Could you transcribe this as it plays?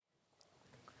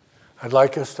I'd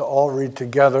like us to all read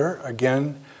together,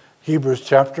 again, Hebrews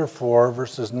chapter 4,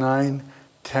 verses 9,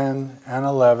 10, and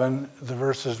 11. The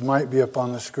verses might be up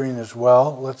on the screen as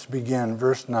well. Let's begin.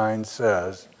 Verse 9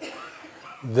 says,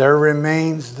 "There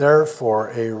remains therefore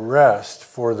a rest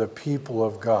for the people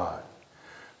of God.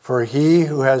 For he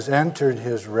who has entered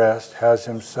his rest has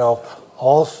himself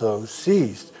also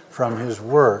ceased from his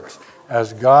works,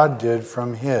 as God did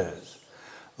from his.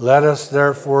 Let us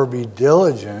therefore be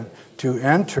diligent to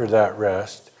enter that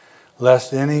rest,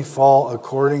 lest any fall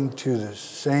according to the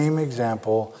same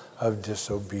example of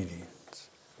disobedience."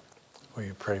 Will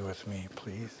you pray with me,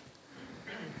 please?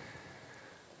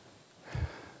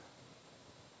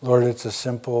 Lord, it's a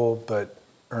simple but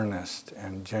earnest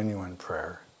and genuine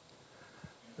prayer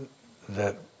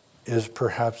that is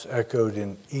perhaps echoed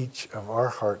in each of our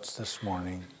hearts this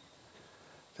morning,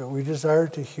 that we desire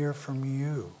to hear from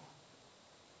you.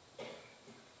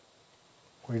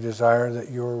 We desire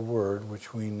that your word,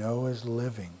 which we know is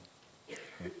living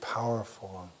and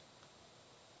powerful,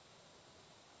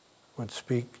 would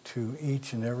speak to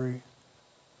each and every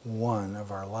one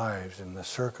of our lives in the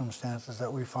circumstances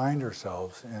that we find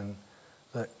ourselves in,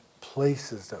 the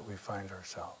places that we find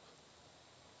ourselves.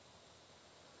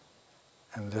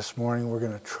 And this morning we're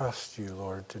going to trust you,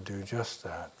 Lord, to do just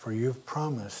that, for you've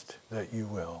promised that you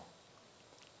will.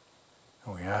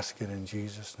 And we ask it in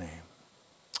Jesus' name.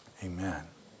 Amen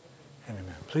and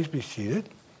amen. Please be seated.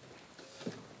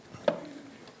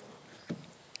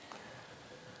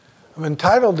 I've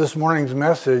entitled this morning's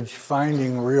message,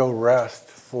 "Finding Real Rest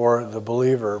for the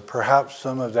Believer." Perhaps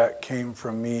some of that came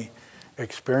from me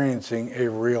experiencing a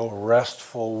real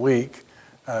restful week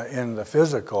in the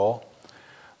physical,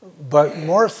 but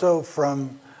more so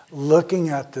from looking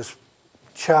at this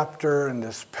chapter and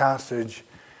this passage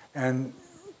and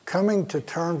coming to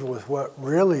terms with what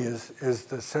really is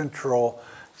the central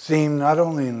theme, not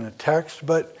only in the text,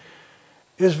 but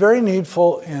is very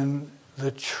needful in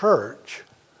the church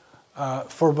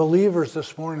for believers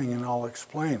this morning, and I'll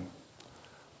explain.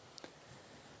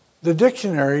 The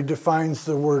dictionary defines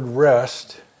the word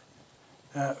rest,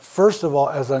 first of all,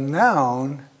 as a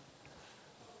noun.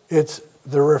 It's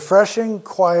the refreshing,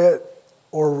 quiet,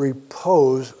 or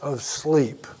repose of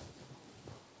sleep.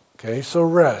 Okay, so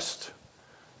rest.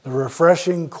 The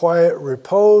refreshing, quiet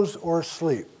repose or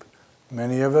sleep.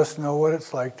 Many of us know what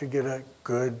it's like to get a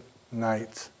good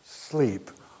night's sleep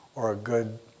or a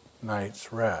good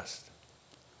night's rest.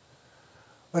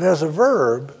 But as a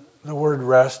verb, the word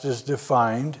rest is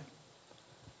defined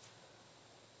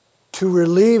to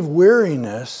relieve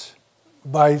weariness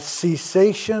by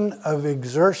cessation of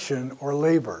exertion or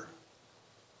labor.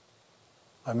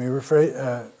 Let me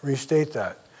restate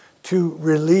that. To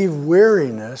relieve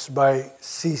weariness by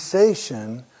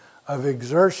cessation of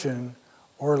exertion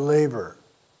or labor.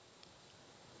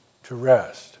 To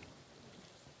rest.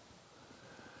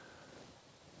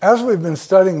 As we've been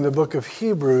studying the book of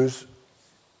Hebrews,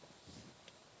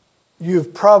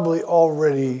 you've probably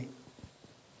already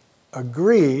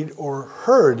agreed or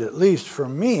heard, at least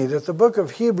from me, that the book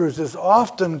of Hebrews is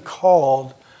often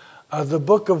called the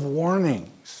book of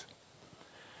warnings.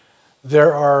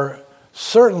 There are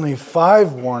certainly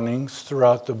 5 warnings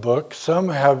throughout the book. Some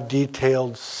have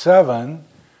detailed 7.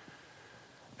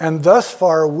 And thus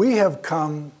far, we have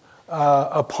come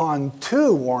upon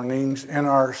 2 warnings in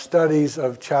our studies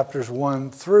of chapters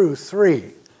 1 through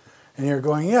 3. And you're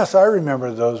going, yes, I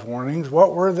remember those warnings.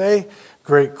 What were they?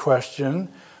 Great question.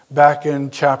 Back in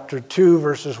chapter 2,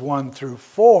 verses 1 through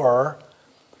 4,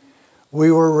 we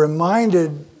were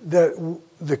reminded that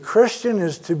the Christian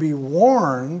is to be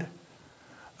warned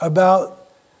about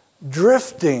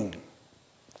drifting,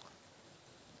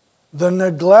 the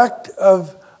neglect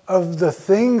of the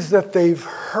things that they've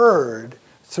heard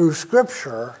through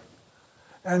Scripture,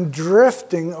 and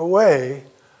drifting away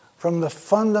from the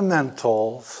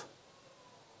fundamentals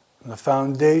and the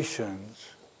foundations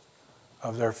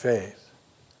of their faith.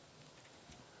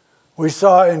 We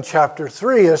saw in chapter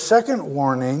 3 a second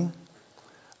warning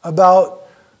about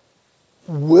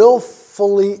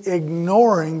willfully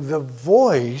ignoring the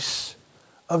voice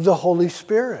of the Holy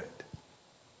Spirit.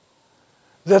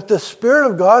 That the Spirit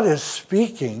of God is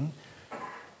speaking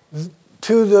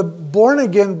to the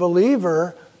born-again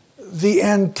believer. The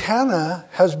antenna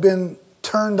has been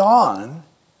turned on.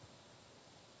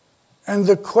 And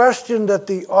the question that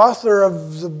the author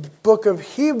of the book of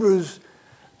Hebrews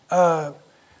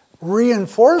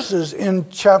reinforces in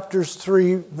chapters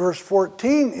 3, verse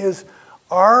 14 is,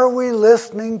 are we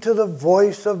listening to the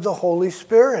voice of the Holy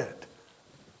Spirit?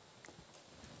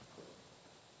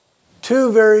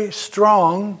 2 very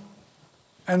strong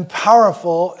and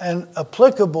powerful and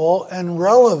applicable and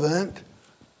relevant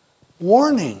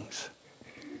warnings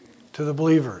to the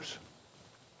believers.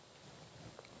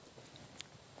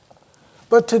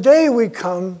 But today we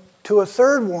come to a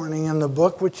third warning in the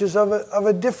book, which is of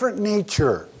a different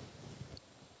nature.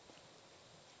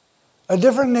 A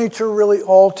different nature really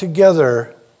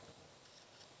altogether.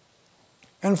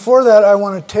 And for that, I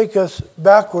want to take us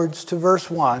backwards to verse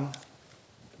 1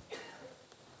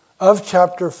 of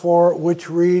chapter 4, which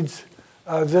reads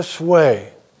this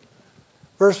way.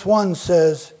 Verse 1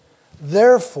 says,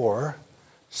 "Therefore,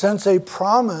 since a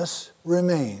promise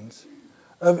remains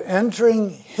of entering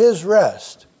his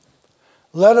rest,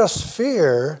 let us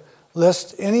fear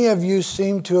lest any of you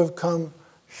seem to have come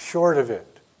short of it."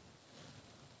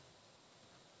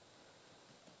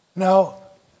 Now,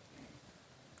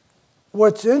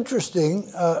 what's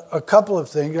interesting, a couple of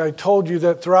things. I told you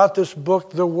that throughout this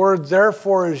book, the word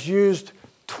therefore is used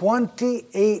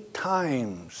 28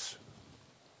 times.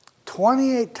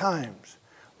 28 times.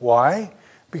 Why?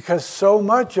 Because so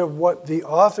much of what the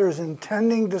author is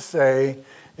intending to say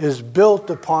is built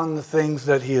upon the things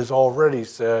that he has already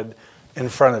said in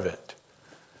front of it.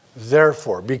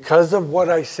 Therefore, because of what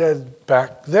I said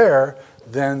back there,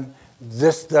 then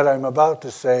this that I'm about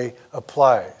to say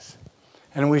applies.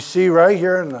 And we see right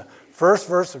here in the first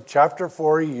verse of chapter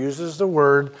 4, he uses the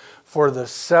word for the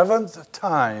 7th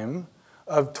time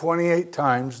of 28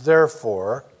 times,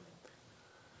 therefore,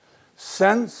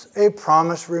 since a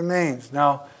promise remains.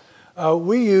 Now,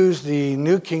 we use the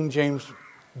New King James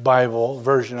Bible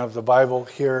version of the Bible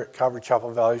here at Calvary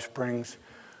Chapel Valley Springs.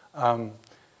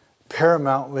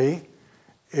 Paramountly,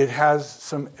 it has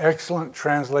some excellent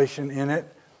translation in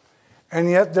it. And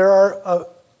yet there are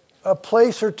a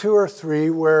place or two or three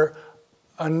where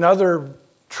another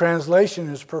translation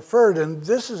is preferred. And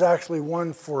this is actually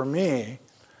one for me,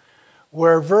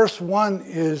 where verse 1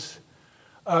 is,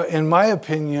 in my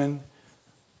opinion,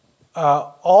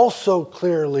 also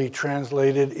clearly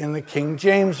translated in the King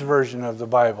James Version of the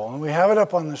Bible. And we have it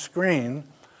up on the screen.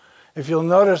 If you'll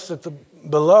notice that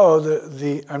below,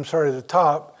 the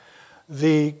top,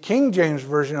 the King James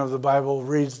Version of the Bible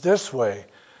reads this way: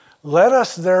 "Let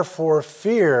us therefore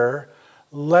fear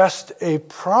lest a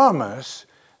promise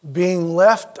being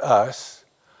left us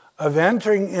of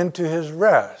entering into his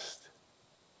rest,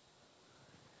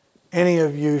 any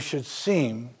of you should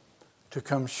seem to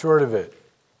come short of it."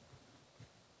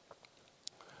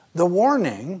 The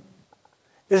warning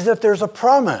is that there's a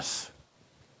promise.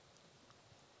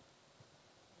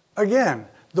 Again,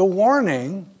 the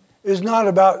warning is not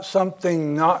about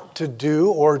something not to do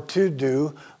or to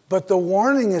do, but the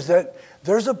warning is that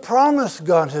there's a promise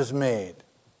God has made.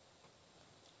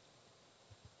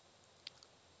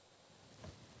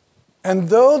 And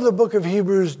though the book of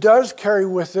Hebrews does carry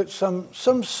with it some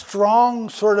strong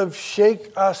sort of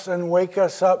shake us and wake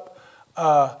us up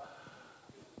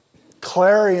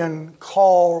clarion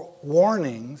call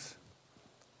warnings,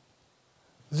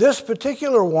 this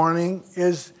particular warning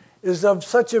is of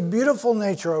such a beautiful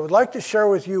nature. I would like to share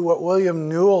with you what William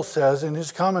Newell says in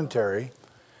his commentary.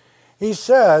 He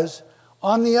says,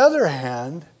 on the other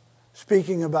hand,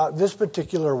 speaking about this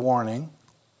particular warning,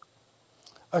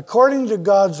 according to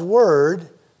God's word,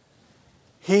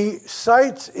 he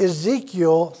cites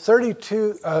Ezekiel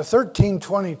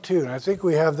 13:22, and I think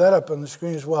we have that up on the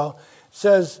screen as well. It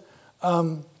says,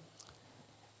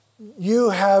 "You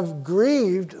have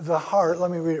grieved the heart,"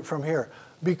 let me read it from here,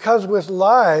 "because with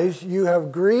lies you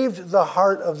have grieved the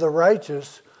heart of the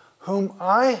righteous, whom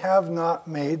I have not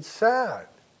made sad."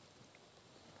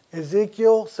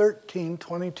 Ezekiel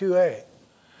 13:22a.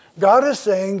 God is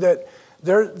saying that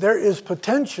there is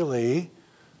potentially,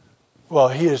 well,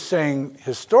 he is saying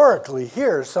historically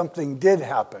here, something did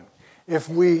happen. If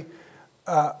we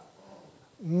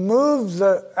move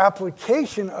the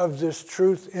application of this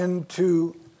truth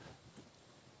into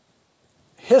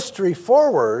history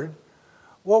forward,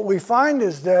 what we find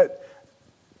is that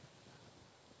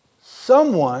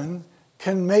someone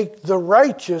can make the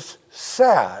righteous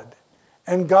sad,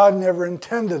 and God never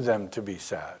intended them to be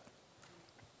sad.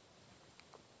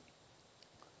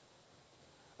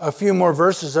 A few more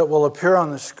verses that will appear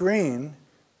on the screen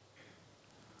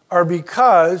are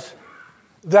because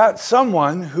that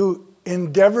someone who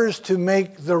endeavors to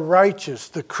make the righteous,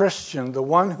 the Christian, the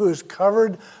one who is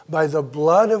covered by the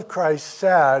blood of Christ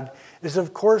sad, is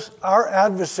of course our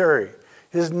adversary.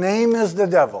 His name is the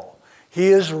devil.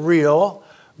 He is real,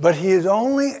 but he is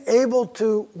only able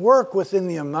to work within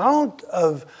the amount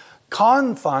of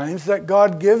confines that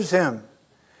God gives him.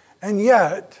 And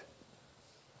yet,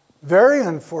 very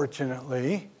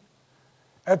unfortunately,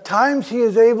 at times he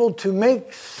is able to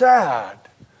make sad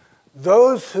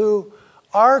those who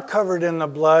are covered in the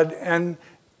blood and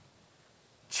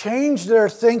change their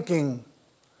thinking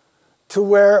to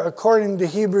where, according to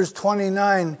Hebrews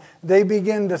 29, they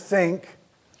begin to think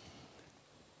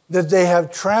that they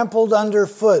have trampled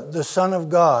underfoot the Son of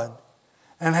God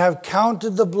and have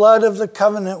counted the blood of the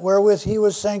covenant wherewith he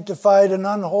was sanctified an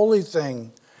unholy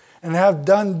thing, and have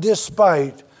done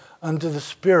despite unto the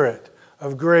Spirit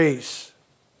of grace.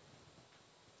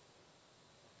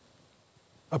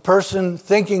 A person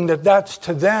thinking that that's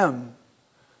to them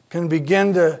can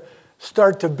begin to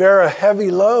start to bear a heavy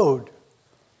load.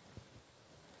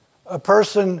 A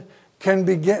person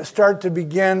can start to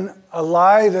begin a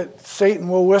lie that Satan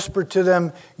will whisper to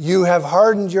them, you have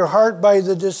hardened your heart by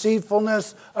the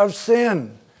deceitfulness of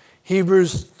sin.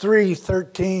 Hebrews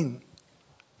 3:13.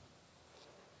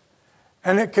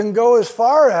 And it can go as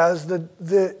far as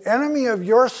the enemy of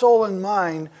your soul and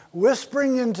mind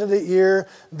whispering into the ear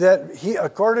that,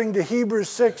 according to Hebrews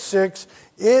 6:6,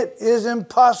 it is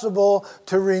impossible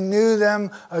to renew them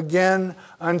again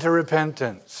unto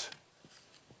repentance.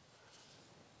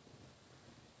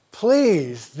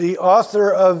 Please, the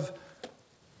author of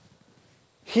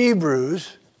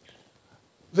Hebrews,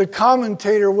 the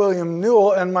commentator William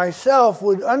Newell, and myself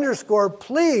would underscore,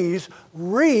 please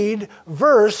read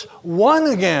verse 1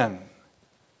 again.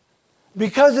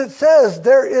 Because it says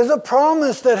there is a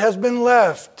promise that has been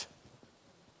left.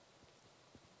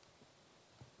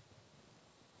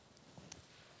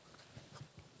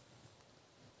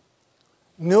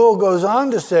 Newell goes on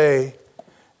to say,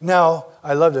 now,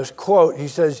 I love this quote. He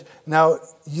says, now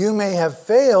you may have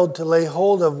failed to lay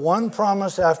hold of one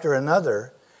promise after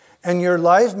another, and your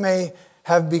life may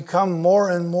have become more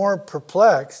and more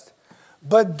perplexed,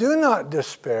 but do not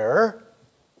despair,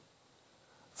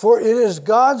 for it is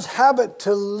God's habit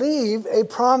to leave a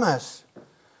promise.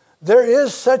 There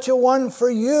is such a one for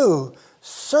you.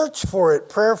 Search for it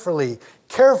prayerfully,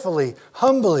 carefully,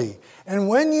 humbly. And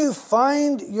when you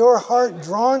find your heart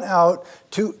drawn out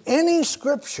to any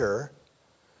scripture,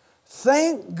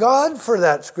 thank God for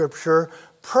that scripture,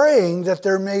 praying that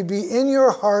there may be in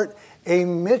your heart a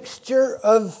mixture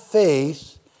of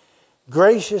faith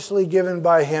graciously given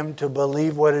by him to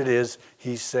believe what it is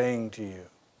he's saying to you.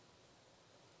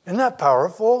 Isn't that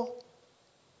powerful?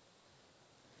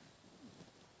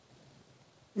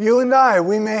 You and I,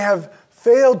 we may have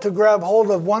failed to grab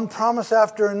hold of one promise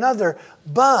after another,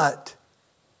 but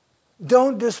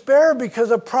don't despair because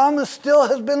a promise still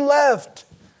has been left.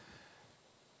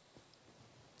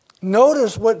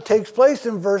 Notice what takes place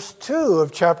in verse 2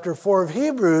 of chapter 4 of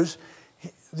Hebrews.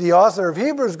 The author of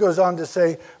Hebrews goes on to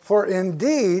say, for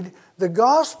indeed the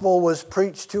gospel was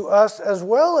preached to us as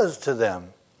well as to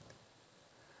them.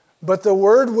 But the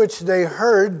word which they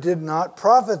heard did not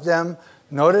profit them.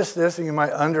 Notice this, and you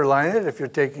might underline it if you're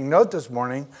taking note this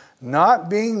morning, not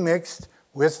being mixed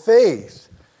with faith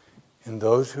in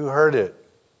those who heard it.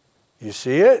 You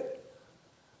see it?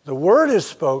 The word is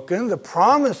spoken, the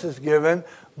promise is given,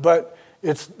 but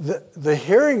it's the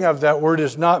hearing of that word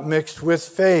is not mixed with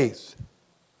faith.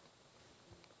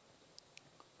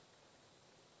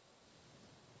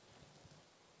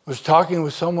 I was talking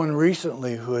with someone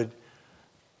recently who had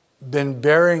been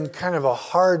bearing kind of a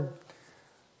hard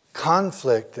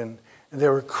conflict, and they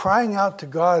were crying out to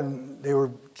God, and they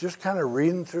were just kind of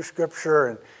reading through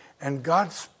Scripture, and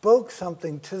God spoke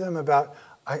something to them about,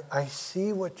 I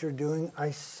see what you're doing,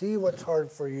 I see what's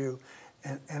hard for you,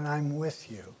 and I'm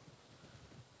with you.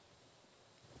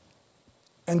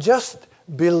 And just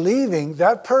believing,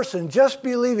 that person just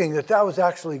believing that that was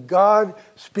actually God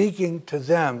speaking to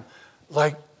them,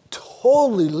 like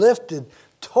totally lifted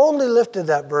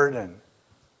that burden.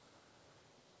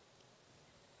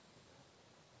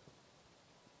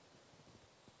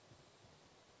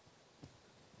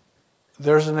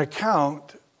 There's an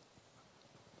account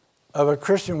of a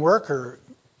Christian worker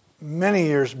many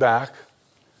years back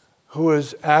who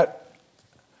was at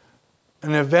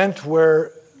an event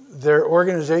where their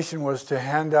organization was to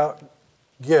hand out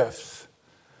gifts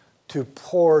to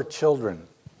poor children.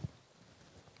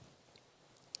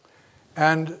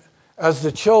 And as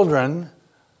the children,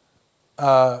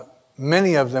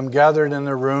 many of them gathered in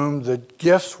the room, the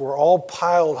gifts were all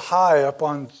piled high up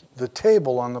on the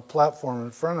table on the platform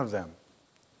in front of them.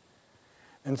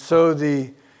 And so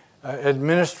the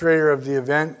administrator of the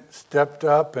event stepped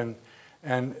up, and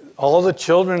all the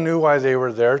children knew why they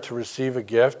were there, to receive a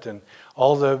gift, and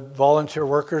all the volunteer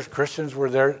workers, Christians, were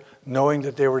there knowing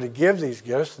that they were to give these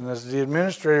gifts. And as the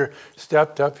administrator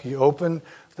stepped up, he opened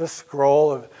the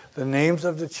scroll of the names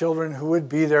of the children who would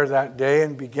be there that day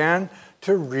and began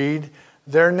to read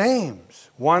their names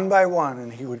one by one.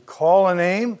 And he would call a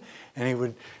name, and he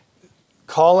would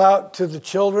call out to the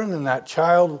children, and that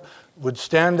child would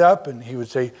stand up and he would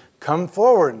say, "Come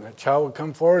forward." And that child would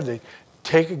come forward. They'd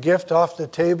take a gift off the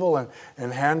table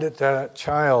and hand it to that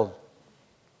child.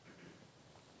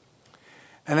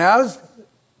 And as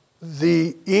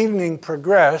the evening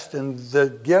progressed and the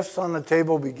gifts on the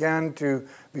table began to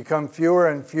become fewer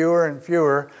and fewer and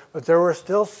fewer, but there were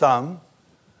still some,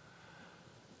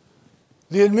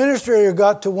 the administrator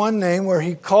got to one name where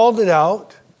he called it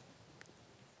out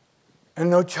and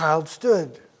no child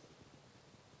stood.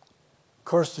 Of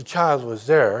course, the child was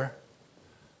there.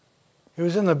 He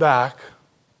was in the back,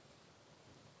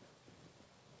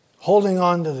 holding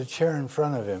on to the chair in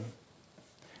front of him.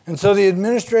 And so the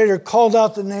administrator called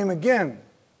out the name again.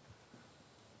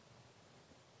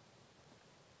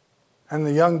 And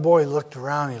the young boy looked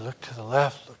around. He looked to the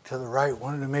left, looked to the right,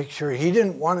 wanted to make sure. He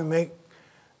didn't want to make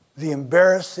the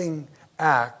embarrassing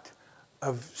act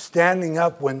of standing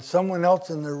up when someone else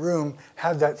in the room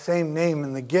had that same name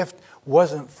and the gift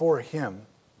wasn't for him.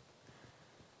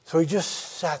 So he just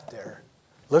sat there,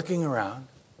 looking around.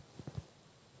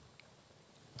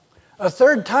 A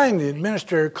third time, the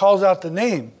administrator calls out the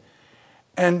name.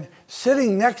 And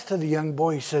sitting next to the young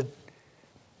boy, he said,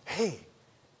 "Hey,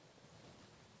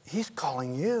 he's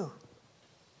calling you."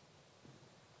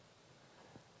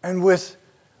 And with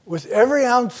every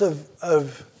ounce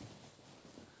of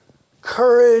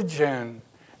courage and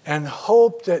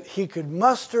hope that he could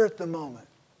muster at the moment,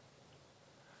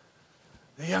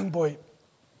 the young boy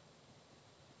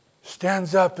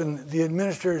stands up and the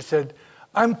administrator said,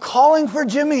 "I'm calling for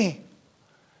Jimmy."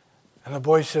 And the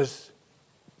boy says,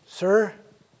 "Sir,"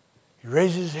 he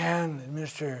raises his hand, the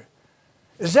administrator,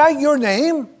 "Is that your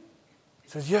name?" He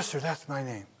says, "Yes, sir, that's my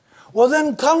name." "Well,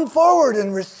 then come forward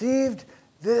and receive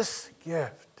this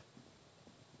gift."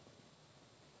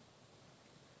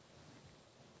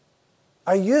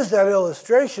 I use that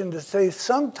illustration to say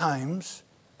sometimes,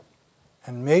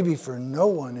 and maybe for no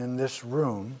one in this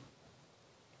room,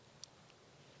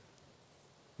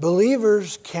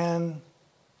 believers can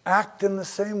act in the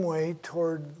same way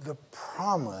toward the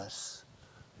promise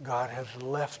God has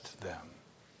left them.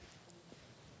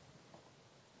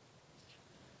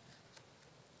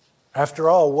 After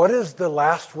all, what is the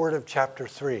last word of chapter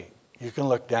 3? You can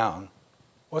look down.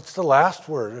 What's the last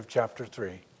word of chapter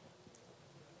 3?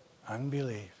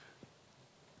 Unbelief.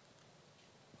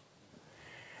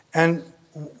 And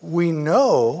we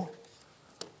know,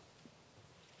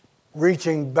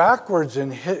 reaching backwards in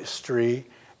history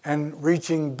and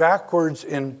reaching backwards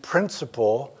in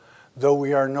principle, though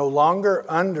we are no longer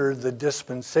under the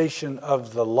dispensation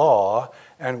of the law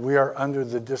and we are under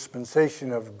the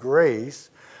dispensation of grace,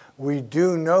 we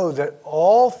do know that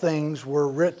all things were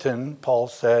written, Paul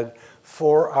said,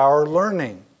 for our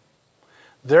learning.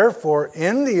 Therefore,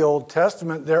 in the Old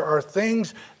Testament, there are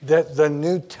things that the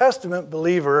New Testament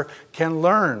believer can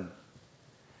learn.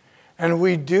 And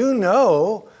we do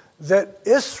know that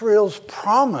Israel's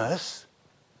promise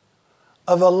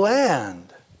of a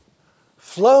land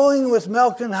flowing with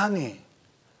milk and honey,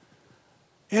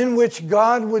 in which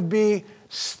God would be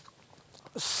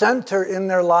center in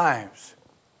their lives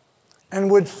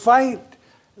and would fight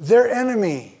their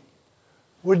enemy,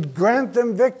 would grant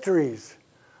them victories.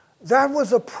 That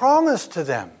was a promise to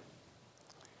them.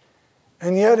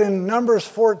 And yet in Numbers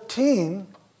 14,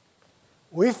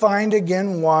 we find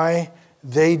again why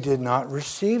they did not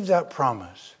receive that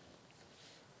promise.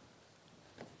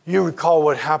 You recall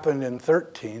what happened in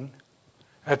 13.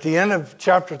 At the end of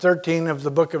chapter 13 of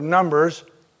the book of Numbers,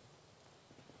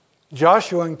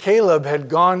 Joshua and Caleb had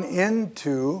gone in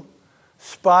to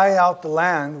spy out the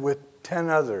land with 10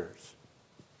 others.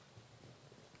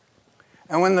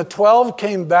 And when the 12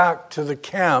 came back to the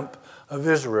camp of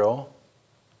Israel,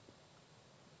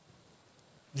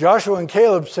 Joshua and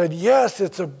Caleb said, "Yes,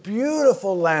 it's a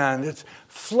beautiful land. It's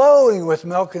flowing with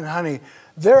milk and honey.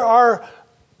 There are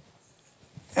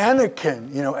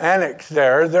Anaks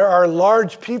there. There are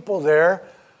large people there.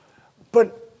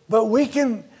 But we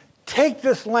can take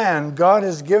this land. God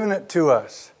has given it to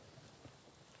us."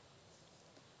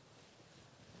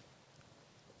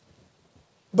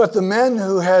 But the men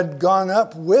who had gone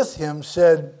up with him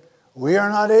said, "We are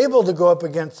not able to go up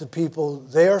against the people.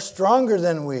 They are stronger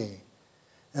than we.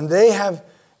 And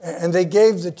they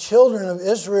gave the children of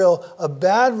Israel a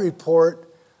bad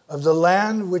report of the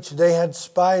land which they had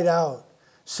spied out,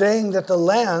 saying that the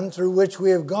land through which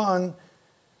we have gone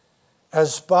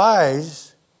as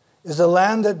spies is a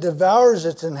land that devours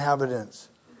its inhabitants.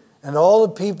 And all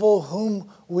the people whom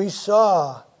we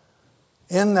saw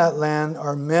in that land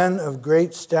are men of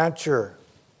great stature."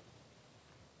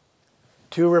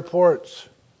 Two reports.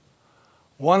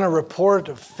 One, a report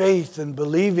of faith and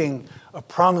believing a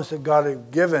promise that God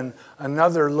had given.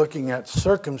 Another, looking at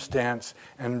circumstance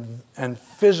and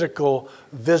physical,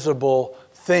 visible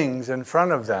things in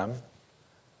front of them.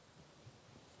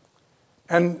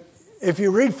 And if you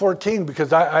read 14,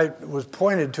 because I was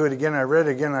pointed to it again, I read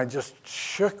it again, I just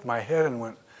shook my head and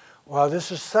went, wow,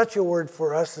 this is such a word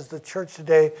for us as the church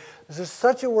today. This is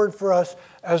such a word for us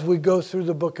as we go through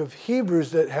the book of Hebrews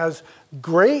that has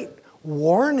great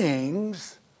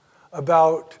warnings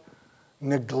about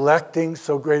neglecting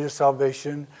so great a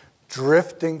salvation,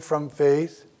 drifting from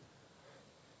faith.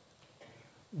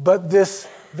 But this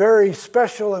very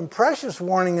special and precious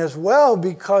warning as well,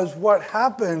 because what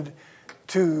happened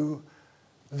to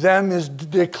them is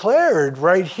declared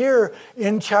right here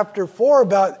in chapter 4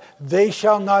 about they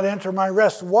shall not enter my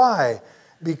rest. Why?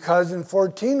 Because in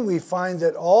 14 we find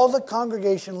that all the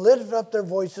congregation lifted up their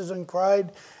voices and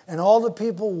cried, and all the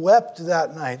people wept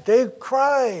that night. They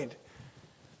cried.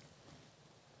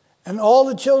 And all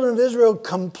the children of Israel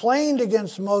complained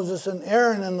against Moses and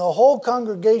Aaron, and the whole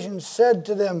congregation said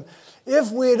to them,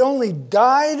 if we had only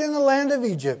died in the land of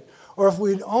Egypt, or if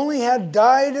we'd only had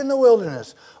died in the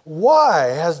wilderness, why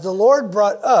has the Lord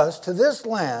brought us to this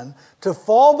land to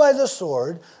fall by the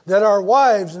sword, that our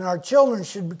wives and our children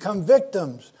should become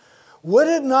victims? Would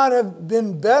it not have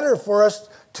been better for us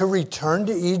to return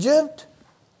to Egypt?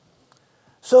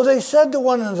 So they said to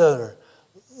one another,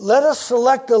 let us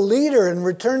select a leader and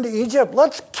return to Egypt.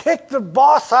 Let's kick the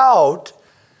boss out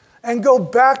and go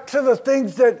back to the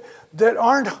things that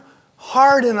aren't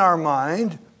hard in our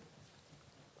mind.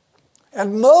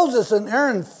 And Moses and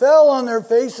Aaron fell on their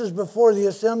faces before the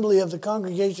assembly of the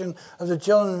congregation of the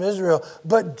children of Israel.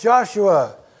 But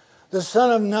Joshua, the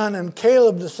son of Nun, and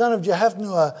Caleb, the son of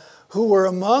Jephunneh, who were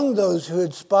among those who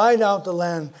had spied out the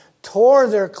land, tore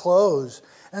their clothes.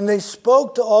 And they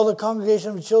spoke to all the congregation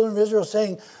of the children of Israel,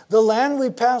 saying, the land we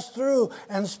passed through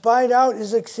and spied out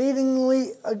is an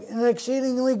exceedingly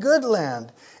good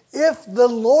land. If the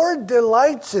Lord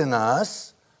delights in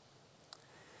us,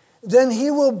 then he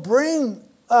will bring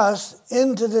us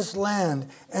into this land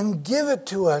and give it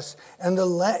to us. And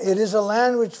it is a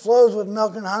land which flows with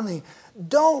milk and honey.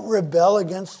 Don't rebel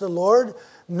against the Lord,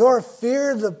 nor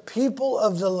fear the people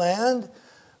of the land,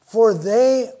 for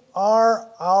they are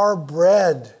our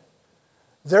bread.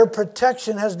 Their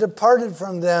protection has departed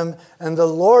from them, and the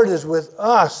Lord is with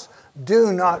us.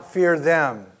 Do not fear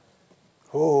them.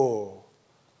 Oh.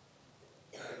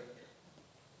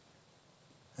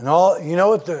 And you know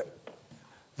what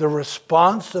the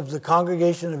response of the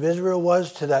congregation of Israel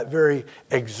was to that very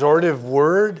exhortive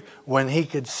word, when he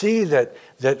could see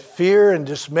that fear and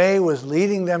dismay was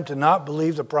leading them to not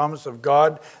believe the promise of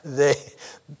God?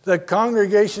 The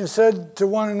congregation said to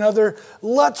one another,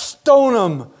 let's stone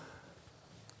them.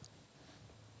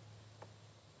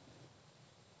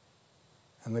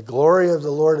 And the glory of the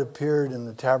Lord appeared in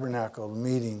the tabernacle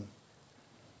meeting.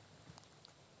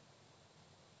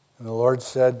 And the Lord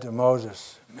said to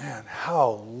Moses, man,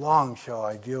 how long shall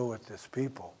I deal with this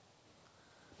people?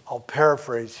 I'll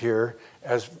paraphrase here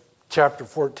as chapter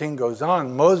 14 goes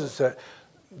on.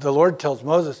 The Lord tells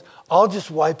Moses, I'll just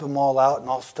wipe them all out and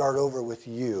I'll start over with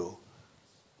you.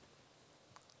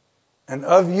 And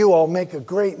of you I'll make a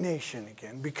great nation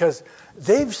again, because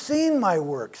they've seen my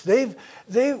works.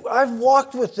 I've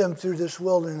walked with them through this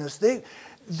wilderness.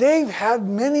 They've had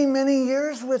many, many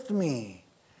years with me.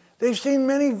 They've seen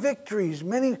many victories,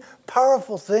 many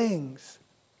powerful things.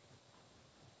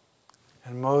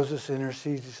 And Moses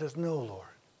intercedes. He says, no, Lord.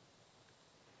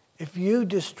 If you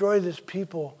destroy this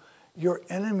people, your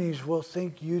enemies will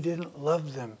think you didn't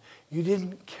love them. You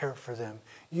didn't care for them.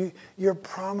 Your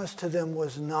promise to them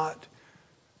was not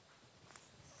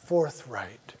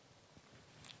forthright.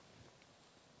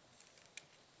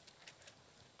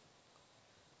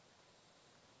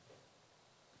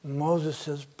 Moses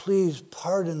says, please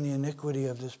pardon the iniquity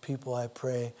of this people, I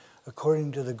pray,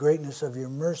 according to the greatness of your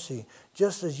mercy,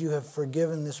 just as you have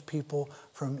forgiven this people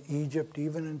from Egypt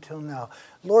even until now.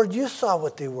 Lord, you saw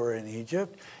what they were in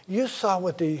Egypt. You saw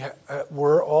what they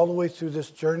were all the way through this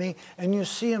journey, and you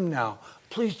see them now.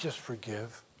 Please just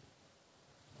forgive.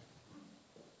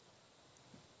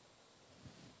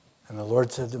 And the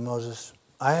Lord said to Moses,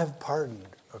 I have pardoned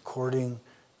according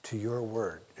to your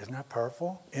word. Isn't that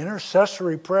powerful?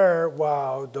 Intercessory prayer,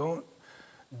 wow, don't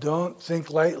think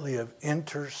lightly of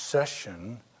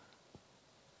intercession.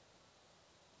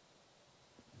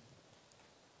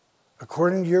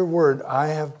 According to your word, I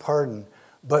have pardoned.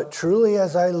 But truly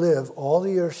as I live, all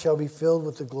the earth shall be filled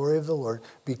with the glory of the Lord,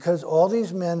 because all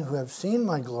these men who have seen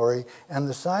my glory and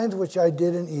the signs which I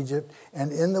did in Egypt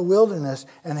and in the wilderness,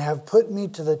 and have put me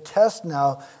to the test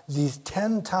now these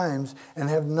 10 times, and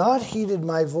have not heeded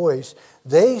my voice,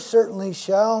 they certainly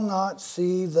shall not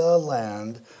see the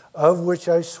land of which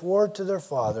I swore to their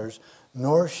fathers,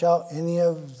 nor shall any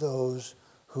of those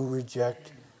who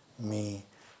reject me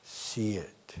see it.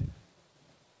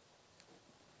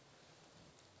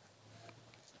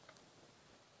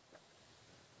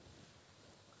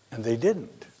 And they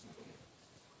didn't.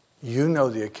 You know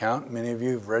the account. Many of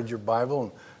you have read your Bible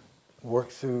and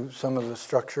worked through some of the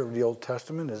structure of the Old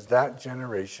Testament as that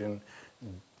generation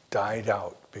died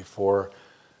out before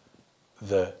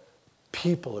the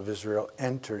people of Israel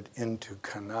entered into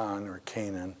Canaan or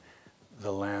Canaan,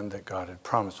 the land that God had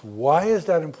promised. Why is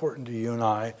that important to you and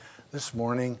I this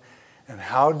morning? And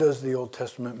how does the Old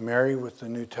Testament marry with the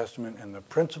New Testament and the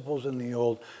principles in the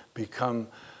Old become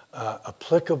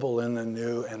applicable in the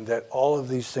New, and that all of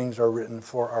these things are written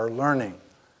for our learning?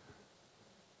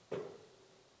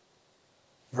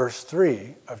 Verse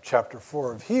 3 of chapter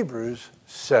 4 of Hebrews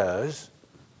says,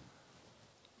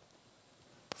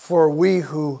 "For we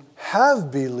who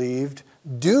have believed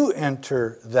do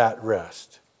enter that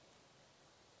rest."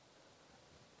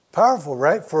 Powerful,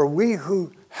 right? For we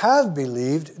who have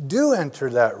believed do enter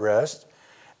that rest.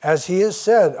 As he has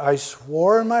said, I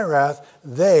swore in my wrath,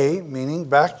 they, meaning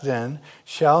back then,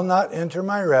 shall not enter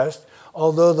my rest,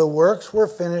 although the works were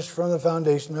finished from the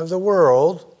foundation of the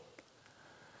world.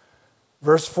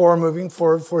 Verse 4, moving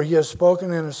forward, for he has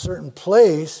spoken in a certain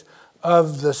place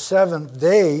of the seventh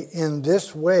day. In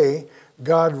this way,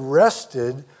 God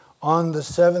rested on the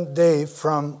seventh day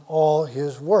from all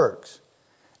his works.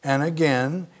 And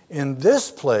again, in this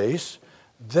place,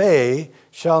 they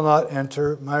shall not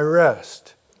enter my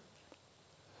rest.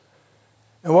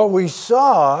 And what we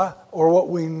saw, or what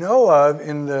we know of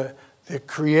in the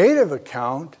creative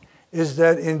account, is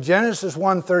that in Genesis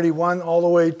 1:31 all the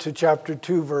way to chapter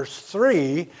 2, verse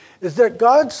 3, is that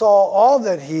God saw all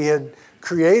that he had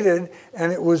created,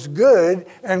 and it was good,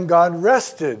 and God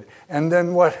rested. And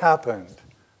then what happened?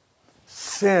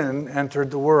 Sin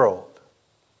entered the world.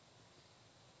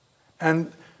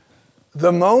 And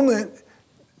the moment,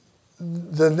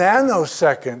 the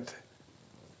nanosecond,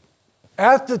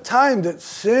 at the time that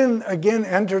sin again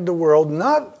entered the world,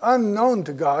 not unknown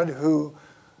to God, who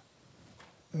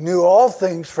knew all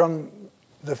things from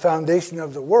the foundation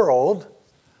of the world,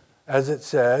 as it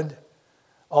said,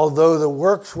 although the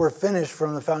works were finished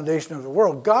from the foundation of the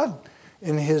world, God,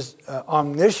 in his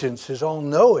omniscience, his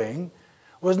all-knowing,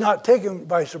 was not taken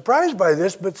by surprise by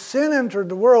this, but sin entered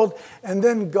the world, and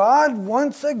then God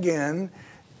once again,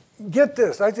 get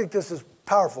this, I think this is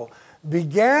powerful,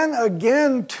 began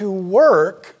again to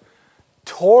work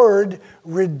toward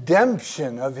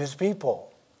redemption of his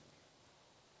people,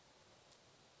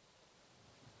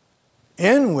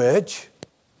 in which,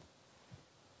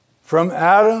 from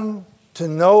Adam to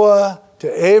Noah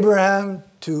to Abraham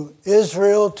to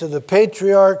Israel to the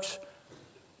patriarchs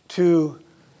to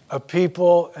a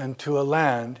people and to a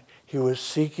land, he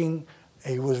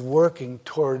was working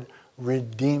toward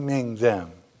redeeming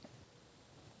them.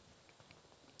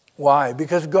 Why?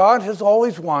 Because God has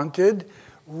always wanted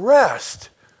rest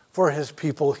for his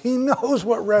people. He knows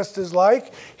what rest is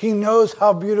like. He knows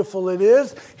how beautiful it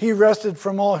is. He rested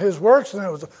from all his works, and it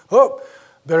was,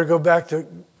 better go back to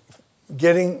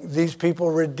getting these people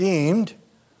redeemed.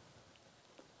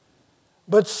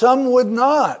 But some would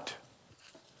not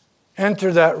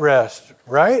enter that rest,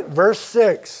 right? Verse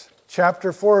 6,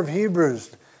 chapter 4 of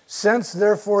Hebrews. Since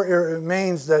therefore it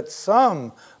remains that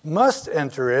some must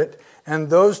enter it, and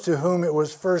those to whom it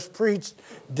was first preached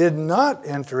did not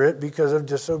enter it because of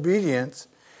disobedience.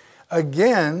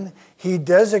 Again, he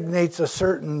designates a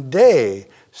certain day,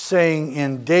 saying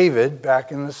in David,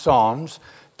 back in the Psalms,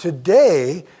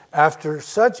 today, after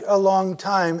such a long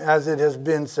time as it has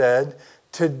been said,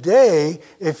 today,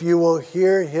 if you will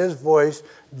hear his voice,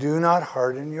 do not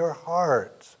harden your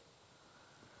hearts.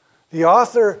 The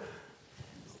author,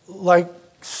 like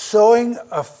sewing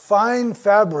a fine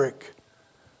fabric,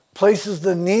 places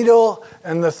the needle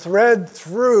and the thread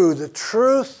through the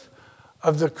truth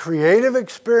of the creative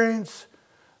experience,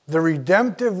 the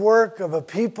redemptive work of a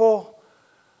people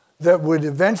that would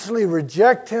eventually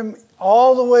reject him,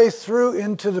 all the way through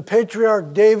into the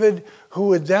patriarch David, who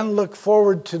would then look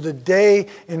forward to the day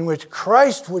in which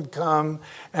Christ would come,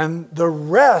 and the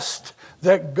rest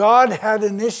that God had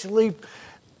initially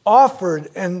offered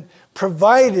and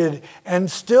provided and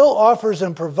still offers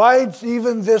and provides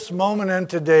even this moment and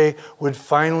today would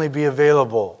finally be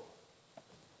available.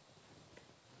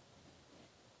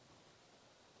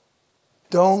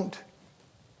 don't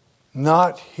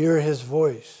not hear his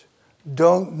voice.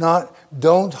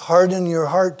 Don't harden your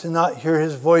heart to not hear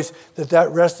his voice,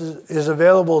 that rest is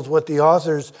available, is what the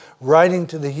author's writing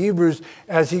to the Hebrews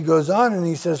as he goes on, and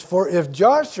he says, for if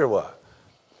Joshua,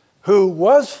 who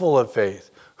was full of faith,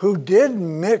 who did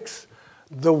mix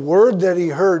the word that he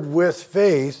heard with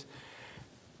faith,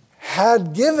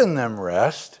 had given them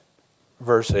rest,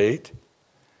 verse 8,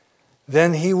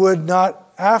 then he would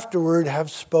not afterward have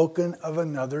spoken of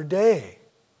another day.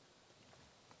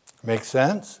 Make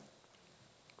sense?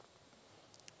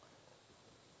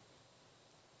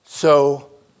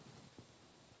 So,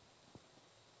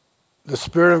 the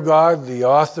Spirit of God, the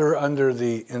author under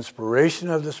the inspiration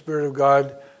of the Spirit of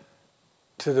God,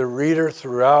 to the reader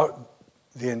throughout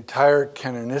the entire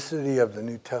canonicity of the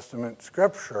New Testament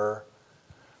Scripture,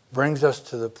 brings us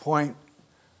to the point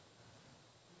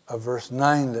of verse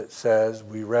 9 that says,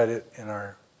 we read it in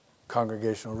our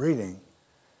congregational reading,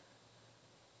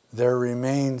 there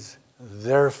remains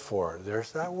therefore,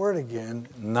 there's that word again,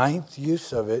 ninth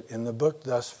use of it in the book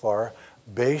thus far,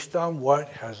 based on what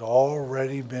has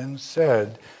already been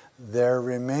said, there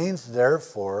remains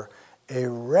therefore a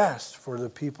rest for the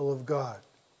people of God.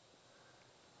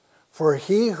 For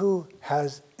he who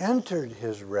has entered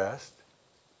his rest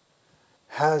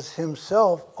has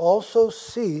himself also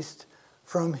ceased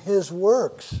from his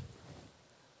works,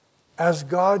 as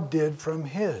God did from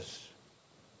his.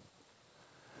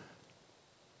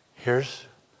 Here's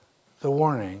the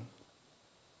warning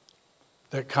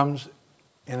that comes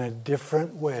in a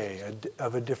different way,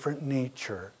 of a different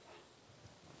nature.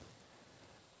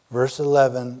 Verse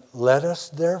 11, let us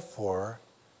therefore,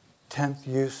 10th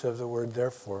use of the word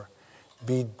therefore,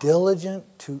 be diligent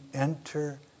to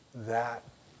enter that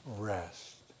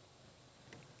rest,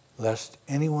 lest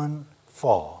anyone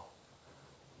fall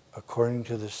according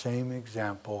to the same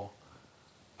example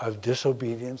of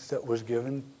disobedience that was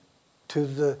given to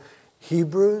the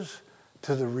Hebrews,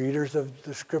 to the readers of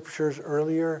the Scriptures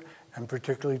earlier, and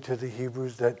particularly to the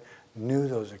Hebrews that knew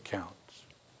those accounts.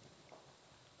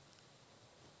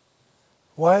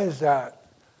 Why is that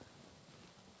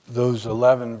those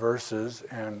 11 verses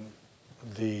and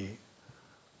the,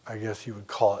 I guess you would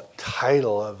call it,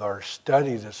 title of our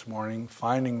study this morning,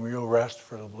 Finding Real Rest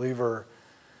for the Believer,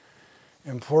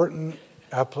 important,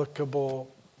 applicable,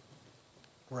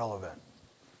 relevant?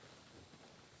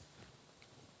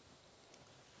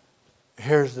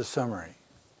 Here's the summary.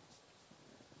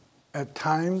 At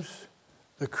times,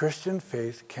 the Christian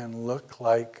faith can look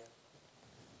like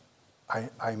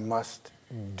I must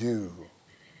do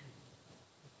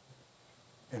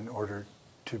in order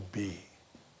to be.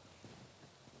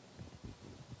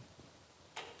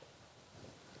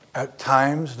 At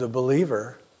times, the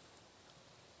believer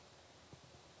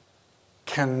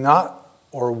cannot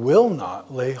or will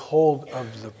not lay hold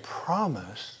of the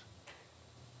promise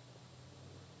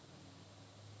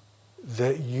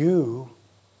that you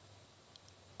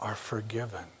are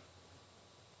forgiven.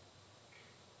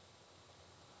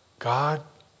 God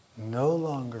no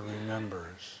longer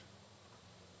remembers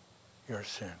your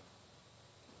sin.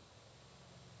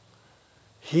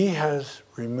 He has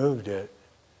removed it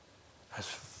as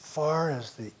far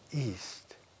as the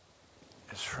east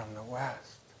is from the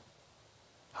west.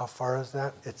 How far is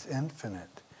that? It's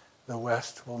infinite. The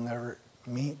west will never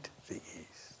meet the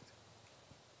east.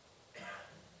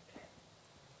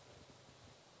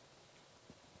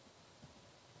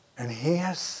 And he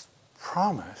has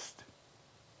promised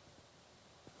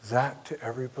that to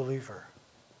every believer.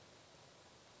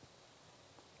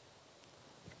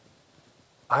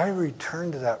 I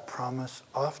return to that promise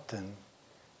often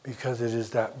because it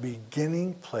is that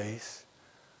beginning place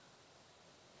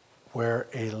where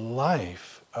a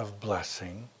life of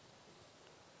blessing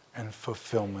and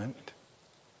fulfillment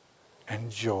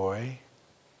and joy,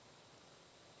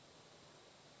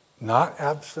 not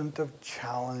absent of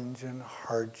challenge and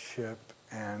hardship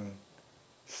and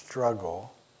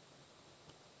struggle,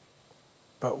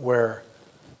 but where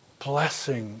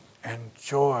blessing and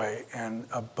joy and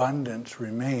abundance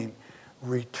remain,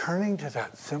 returning to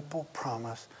that simple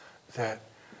promise that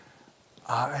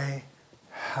I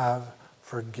have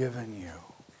forgiven you.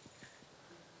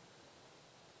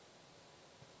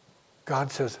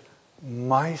 God says,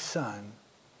 my Son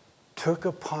took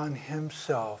upon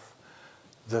himself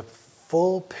the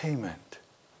full payment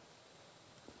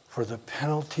for the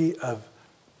penalty of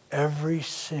every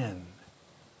sin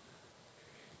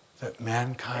that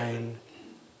mankind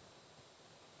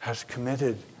has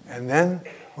committed. And then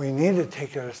we need to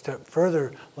take it a step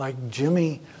further, like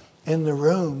Jimmy in the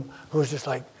room, who was just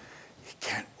like, he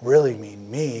can't really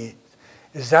mean me.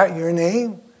 Is that your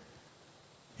name?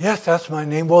 Yes, that's my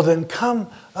name. Well, then come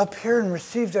up here and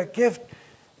receive that gift.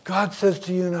 God says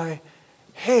to you and I,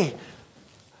 hey,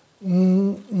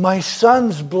 my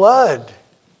son's blood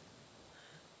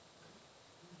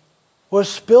was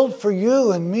spilled for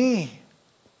you and me.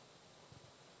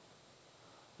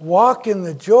 Walk in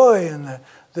the joy and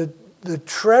the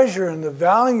treasure and the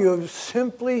value of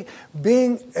simply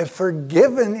being a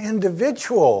forgiven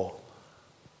individual.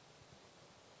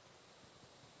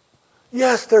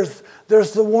 Yes,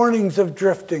 there's the warnings of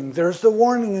drifting. There's the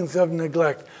warnings of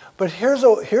neglect. But here's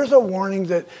a warning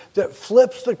that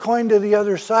flips the coin to the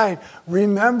other side.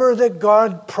 Remember that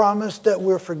God promised that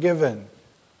we're forgiven.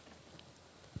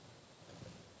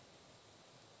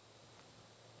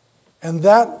 And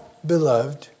that,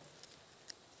 beloved,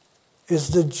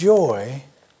 is the joy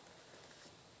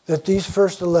that these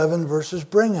first 11 verses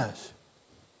bring us.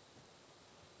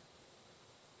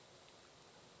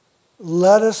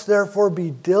 Let us therefore be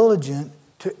diligent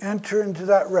to enter into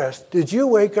that rest. Did you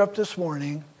wake up this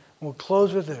morning? We'll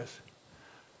close with this.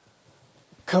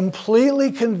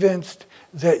 Completely convinced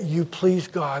that you please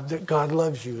God, that God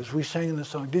loves you, as we sang in the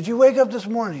song. Did you wake up this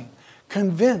morning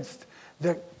convinced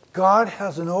that God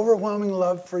has an overwhelming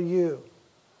love for you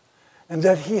and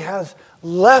that He has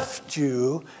left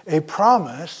you a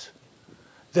promise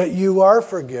that you are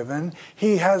forgiven?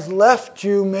 He has left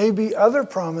you maybe other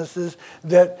promises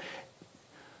that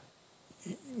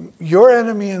your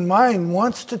enemy and mine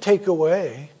wants to take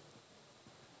away.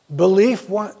 Unbelief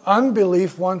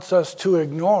wants us to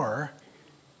ignore.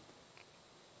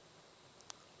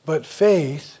 But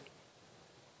faith,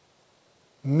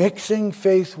 mixing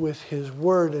faith with His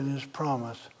word and His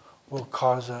promise, will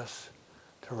cause us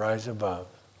to rise above.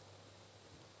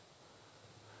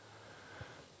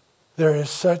 There is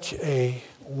such a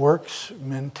works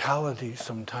mentality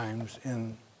sometimes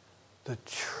in the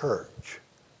church,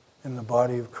 in the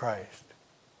body of Christ,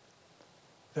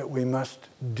 that we must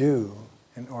do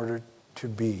in order to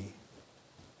be.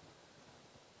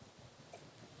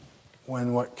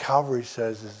 When what Calvary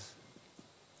says is,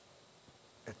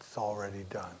 it's already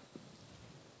done.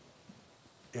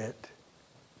 It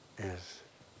is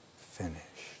finished.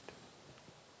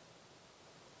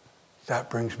 That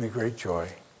brings me great joy.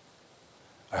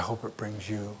 I hope it brings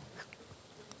you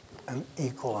an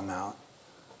equal amount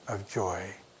of joy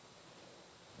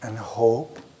and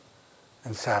hope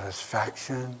and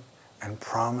satisfaction and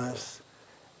promise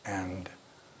and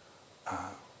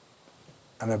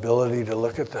an ability to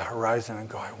look at the horizon and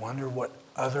go, I wonder what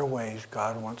other ways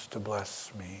God wants to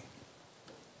bless me.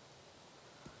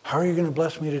 How are you going to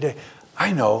bless me today?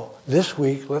 I know, this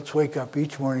week, let's wake up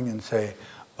each morning and say,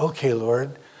 okay,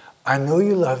 Lord, I know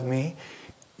you love me.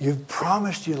 You've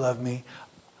promised you love me.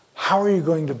 How are you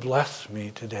going to bless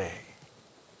me today?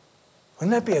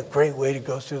 Wouldn't that be a great way to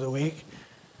go through the week?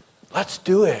 Let's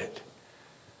do it.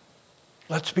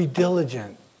 Let's be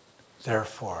diligent,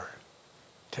 therefore,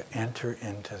 to enter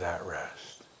into that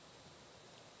rest.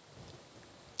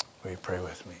 Will you pray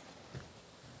with me?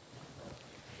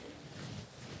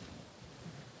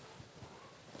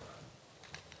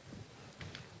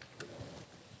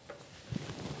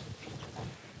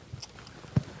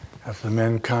 As the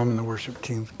men come and the worship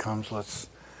team comes, let's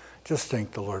just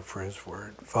thank the Lord for His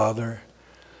word. Father,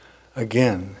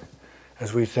 again,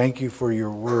 as we thank you for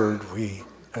your word, we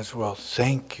as well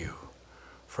thank you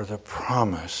for the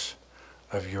promise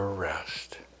of your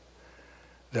rest,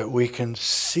 that we can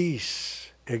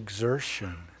cease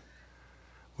exertion.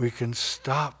 We can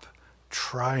stop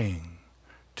trying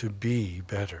to be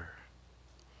better,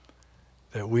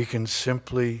 that we can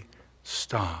simply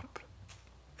stop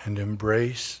and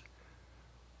embrace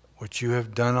what you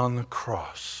have done on the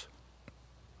cross,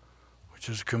 which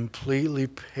has completely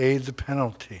paid the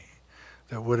penalty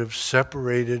that would have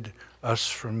separated us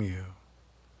from you.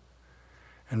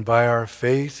 And by our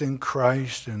faith in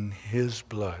Christ and His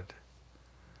blood,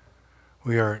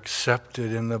 we are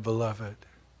accepted in the Beloved.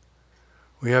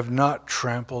 We have not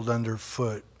trampled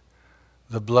underfoot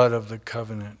the blood of the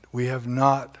covenant. We have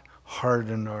not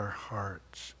hardened our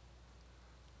hearts.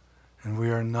 And we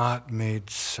are not made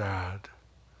sad,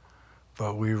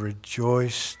 but we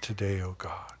rejoice today, O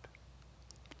God,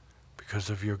 because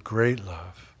of your great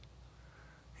love,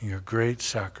 your great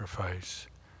sacrifice,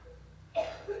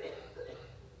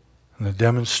 and the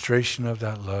demonstration of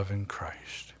that love in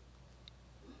Christ.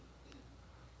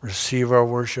 Receive our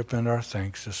worship and our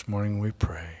thanks this morning, we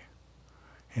pray.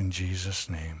 In Jesus'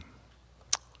 name,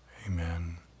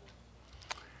 amen.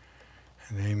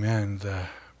 And amen. The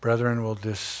brethren will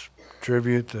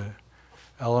distribute the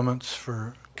elements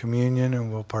for communion,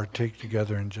 and we'll partake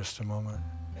together in just a moment.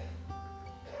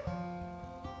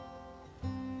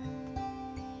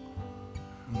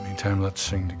 meantime, let's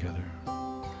sing together.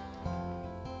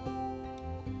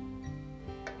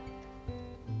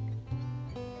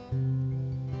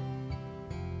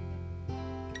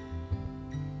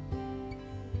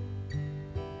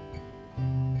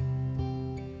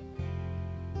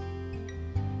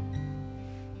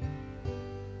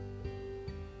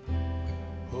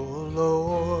 Oh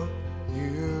Lord,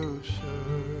 you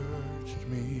searched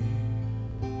me.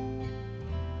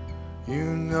 You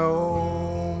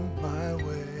know my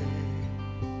way.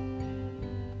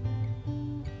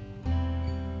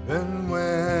 And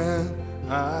when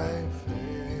I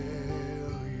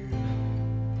fail you,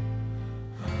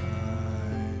 I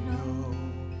know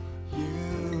you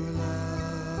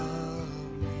love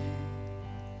me.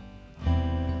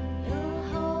 Your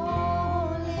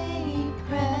holy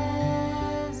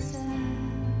presence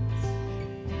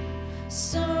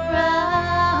surrounding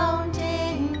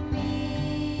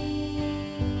me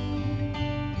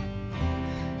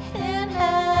in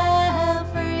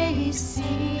every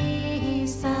season.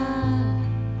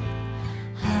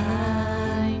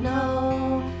 I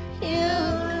know you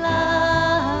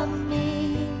love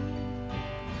me.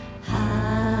 I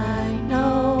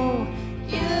know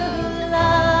you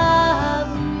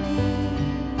love me.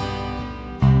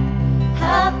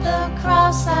 At the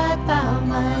cross I bow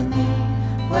my knee,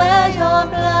 where your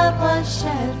blood was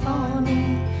shed for me.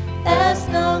 There's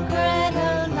no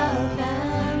greater love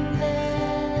than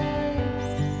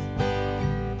this.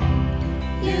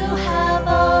 You have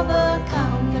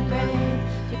overcome the grave.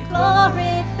 Your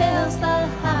glory fills the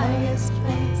highest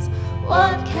place.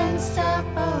 What can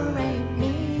separate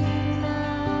me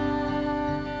now?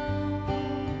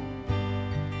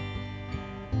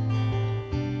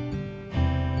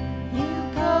 You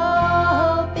go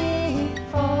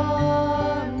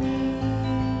before me.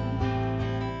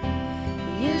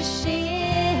 You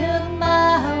shield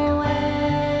my way.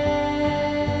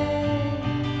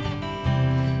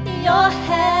 Your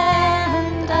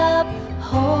hand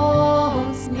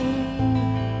upholds me,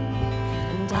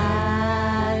 and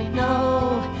I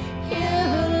know you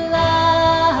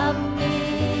love me.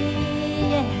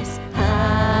 Yes,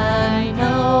 I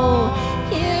know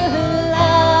you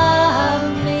love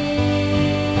me.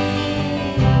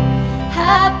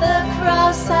 At the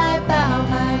cross I bow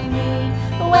my knee,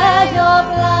 where your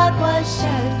blood was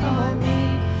shed for me.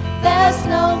 There's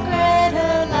no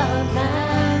greater love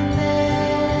than this.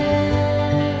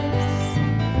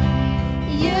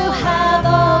 You have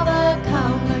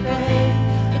overcome the grave.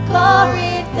 Your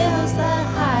glory fills the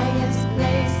highest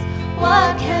place.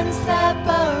 What can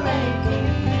separate me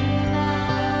now?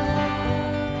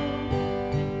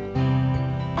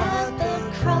 At the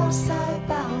cross I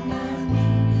bow my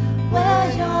knee, where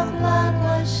your blood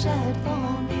was shed for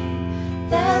me.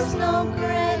 There's no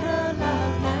greater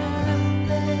love than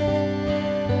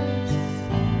this.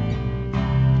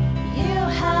 You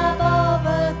have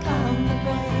overcome the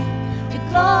grave. Your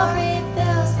glory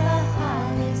fills the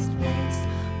highest place.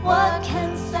 What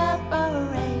can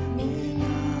separate me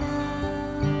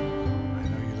now? I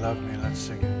know you love me. Let's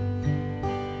sing it.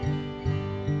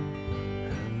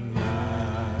 And I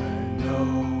know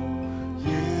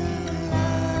You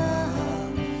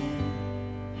love me.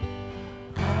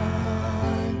 I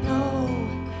know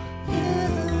you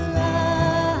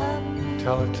love me.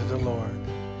 tell it to the Lord.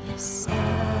 Yes,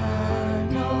 I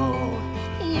know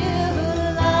you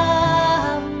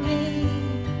love me,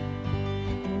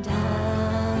 and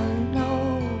I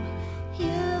know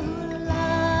you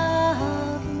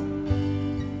love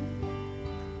me.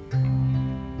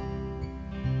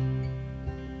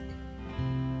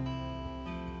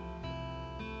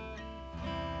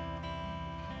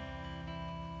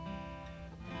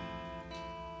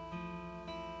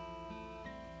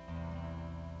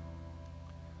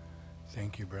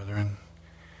 Thank you, brethren.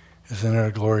 Isn't it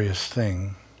a glorious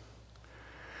thing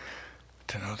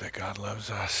to know that God loves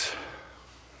us?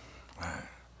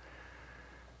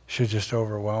 Should just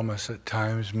overwhelm us at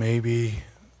times. Maybe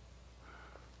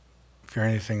if you're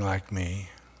anything like me,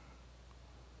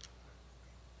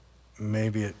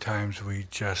 maybe at times we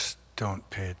just don't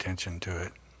pay attention to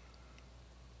it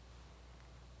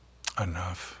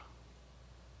enough.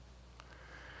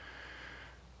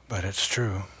 But it's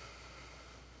true.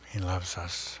 He loves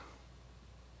us.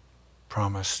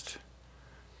 Promised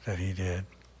that he did.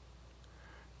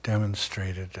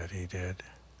 Demonstrated that he did.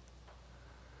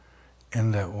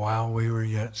 In that while we were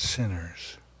yet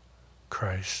sinners,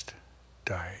 Christ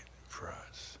died for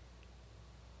us.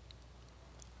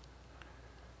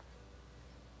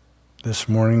 This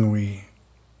morning we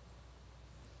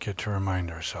get to remind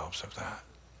ourselves of that.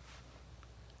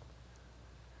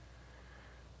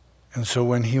 And so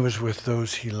when he was with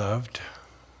those he loved,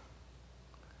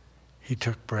 He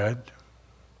took bread,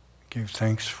 gave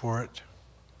thanks for it.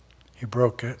 He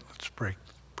broke it. Let's break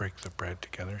the bread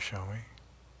together, shall we?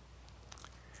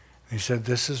 He said,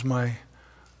 "This is my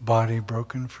body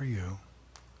broken for you.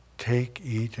 Take,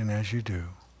 eat, and as you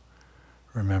do,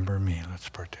 remember me." Let's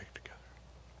partake together.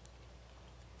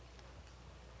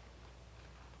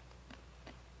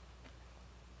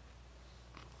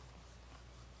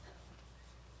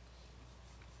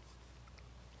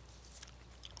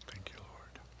 Thank you,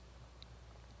 Lord.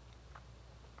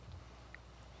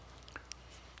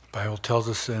 The Bible tells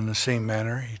us that in the same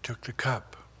manner, he took the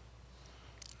cup.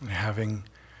 And having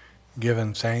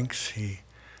given thanks, he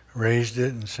raised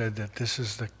it and said that this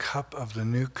is the cup of the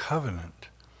new covenant,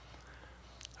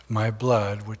 my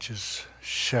blood, which is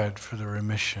shed for the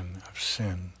remission of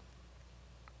sin.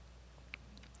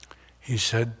 He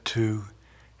said to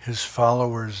his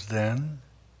followers then,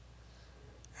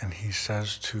 and he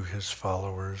says to his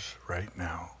followers right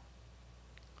now,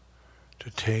 to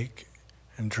take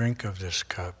and drink of this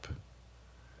cup,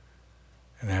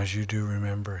 and as you do,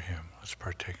 remember him. Let's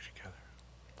partake together.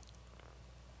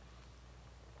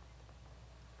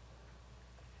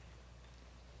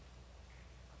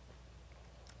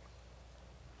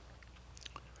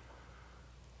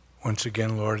 Once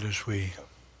again, Lord, as we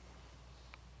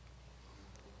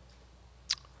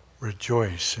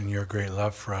rejoice in your great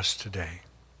love for us today,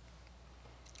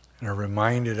 and are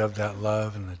reminded of that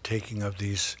love and the taking of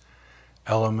these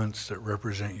elements that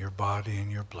represent your body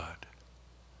and your blood,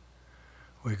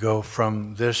 we go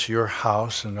from this, your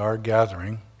house and our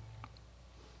gathering,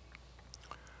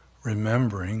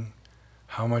 remembering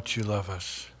how much you love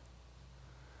us,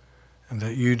 and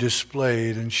that you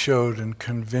displayed and showed and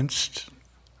convinced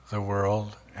the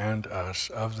world and us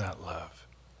of that love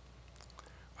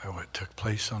by what took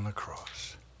place on the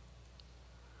cross.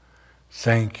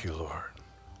 Thank you, Lord,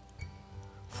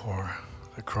 for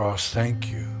the cross.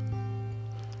 Thank you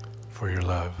for your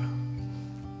love.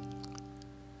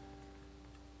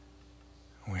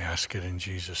 We ask it in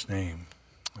Jesus' name.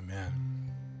 Amen.